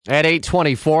At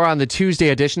 8:24 on the Tuesday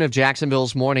edition of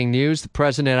Jacksonville's Morning News, the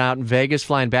president out in Vegas,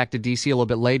 flying back to D.C. a little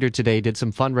bit later today, did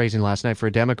some fundraising last night for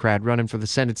a Democrat running for the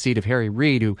Senate seat of Harry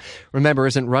Reid, who, remember,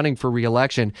 isn't running for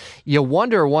re-election. You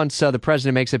wonder, once the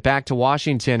president makes it back to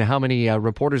Washington, how many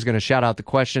reporters are going to shout out the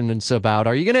questions about,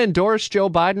 are you going to endorse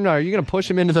Joe Biden? Are you going to push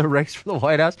him into the race for the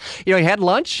White House? You know, he had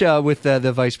lunch with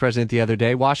the vice president the other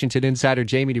day. Washington insider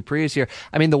Jamie Dupree is here.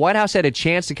 I mean, the White House had a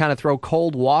chance to kind of throw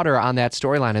cold water on that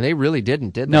storyline, and they really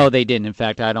didn't, did they? No, they didn't. In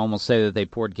fact, I'd almost say that they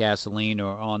poured gasoline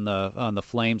or on the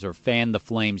flames or fanned the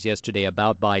flames yesterday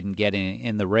about Biden getting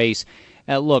in the race.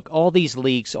 Look, all these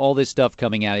leaks, all this stuff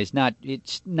coming out it's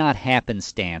not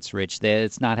happenstance, Rich.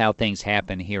 It's not how things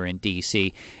happen here in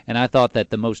D.C. And I thought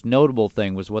that the most notable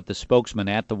thing was what the spokesman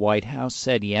at the White House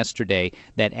said yesterday,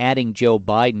 that adding Joe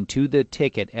Biden to the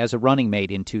ticket as a running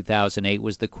mate in 2008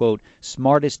 was the, quote,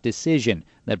 smartest decision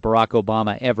that Barack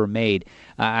Obama ever made.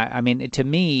 I mean, to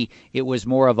me, it was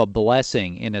more of a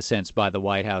blessing, in a sense, by the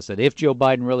White House, that if Joe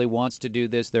Biden really wants to do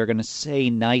this, they're going to say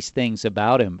nice things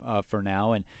about him for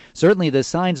now. And certainly the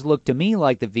signs look to me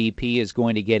like the VP is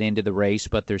going to get into the race,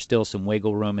 but there's still some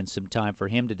wiggle room and some time for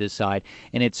him to decide.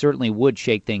 And it certainly would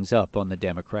shake things up on the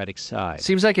Democratic side.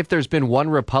 Seems like if there's been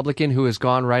one Republican who has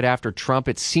gone right after Trump,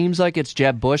 it seems like it's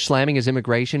Jeb Bush slamming his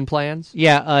immigration plans.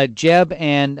 Yeah, Jeb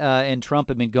and Trump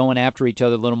have been going after each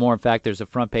other a little more. In fact, there's a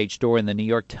front page story in the New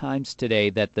York Times today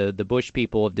that the Bush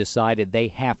people have decided they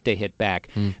have to hit back.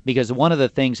 Because one of the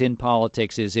things in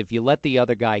politics is if you let the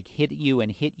other guy hit you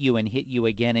and hit you and hit you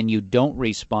again and you don't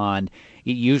respond,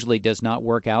 it usually does not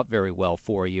work out very well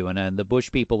for you. And the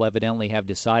Bush people evidently have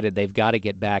decided they've got to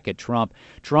get back at Trump.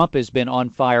 Trump has been on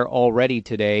fire already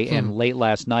today and late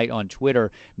last night on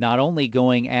Twitter, not only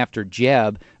going after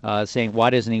Jeb, saying why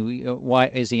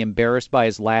is he embarrassed by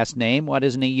his last name? Why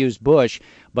doesn't he use Bush?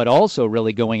 But also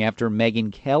really going after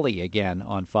Megyn Kelly again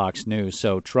on Fox News.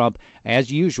 So Trump,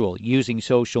 as usual, using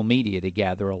social media to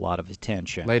gather a lot of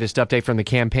attention. Latest update from the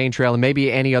campaign trail, and maybe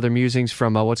any other musings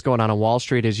from what's going on Wall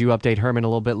Street as you update Herman a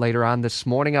little bit later on this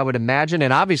morning, I would imagine.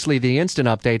 And obviously the instant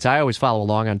updates, I always follow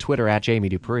along on Twitter at Jamie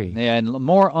Dupree. And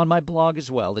more on my blog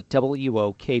as well at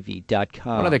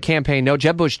WOKV.com. One other campaign note,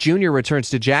 Jeb Bush Jr. returns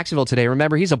to Jacksonville today.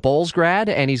 Remember, he's a Bolles grad,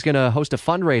 and he's going to host a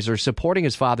fundraiser supporting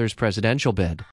his father's presidential bid.